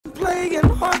playing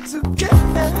hard to get.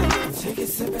 Take a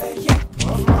sip of that yak,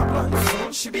 puff my blunt,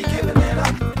 soon she be giving it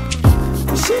up.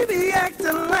 And she be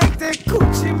acting like that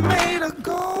coochie made her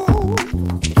go.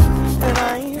 And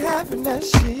I ain't having that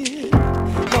shit.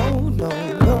 No, no,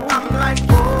 no. I'm like,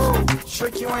 whoa,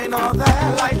 trick you ain't all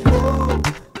that. Like, whoa,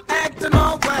 acting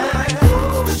all bad.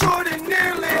 Shorty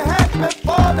nearly had me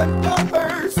falling for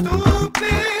her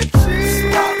stupid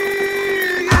shit. Stop.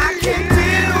 I can't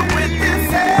deal with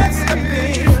this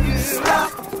accident.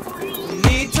 Stop.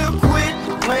 Need to quit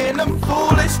playing them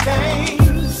foolish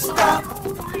games. Stop.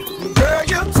 Girl,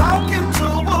 you're talking to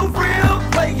a real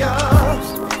player.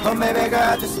 Oh, maybe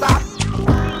girl, just stop.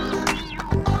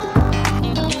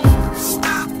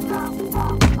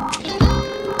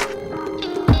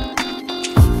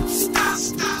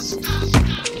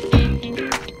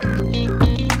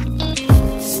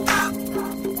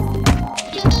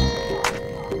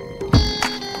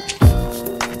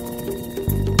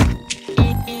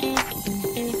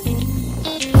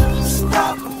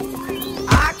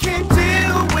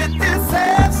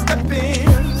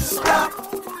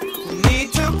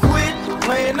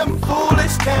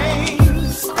 Foolish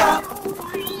games, stop.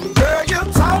 Girl,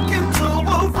 you're talking to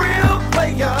a real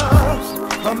player.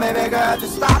 Oh, maybe girl,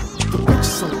 just stop. The bitch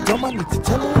is so dumb, I need to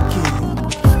tell her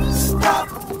again. Stop.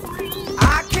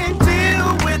 I can't deal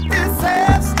with this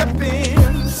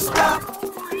half-stepping. Stop.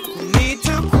 Need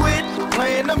to quit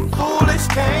playing them foolish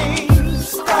games.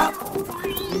 Stop.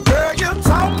 Girl, you're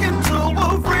talking to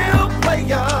a real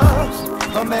player.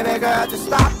 Oh, maybe girl, just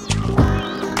stop.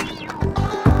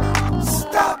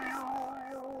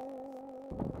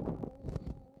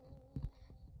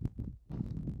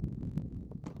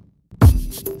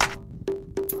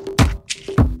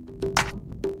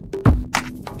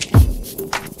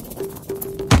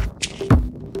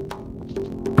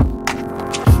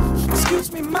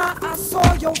 Excuse me, ma, I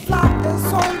saw your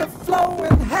flowers on the floor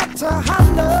and had to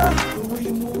holler. The way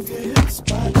you move your hips,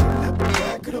 body, let me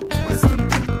back it up, twist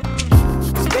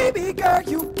it. 'Cause baby girl,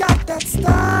 you got that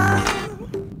style,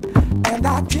 and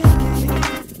I dig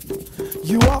it.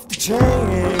 You off the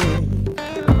chain.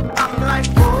 I'm like,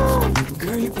 whoa,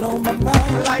 girl, you blow my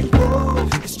mind. Like, whoa,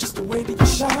 it's just the way that you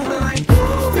shine. Like,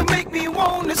 whoa, you make me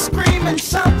wanna scream and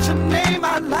shout your name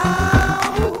out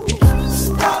loud.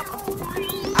 Stop.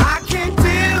 I can't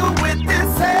deal with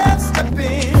this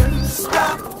half-stepping.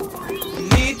 Stop.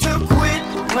 Need to quit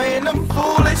playing them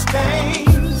foolish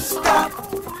games. Stop.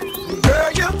 Girl,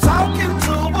 you're talking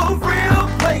to a real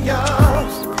player.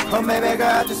 Oh, maybe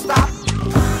girl, just stop.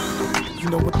 You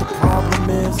know what the problem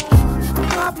is? The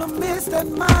problem is that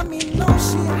mommy knows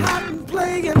she hot and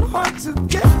playing hard to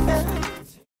get.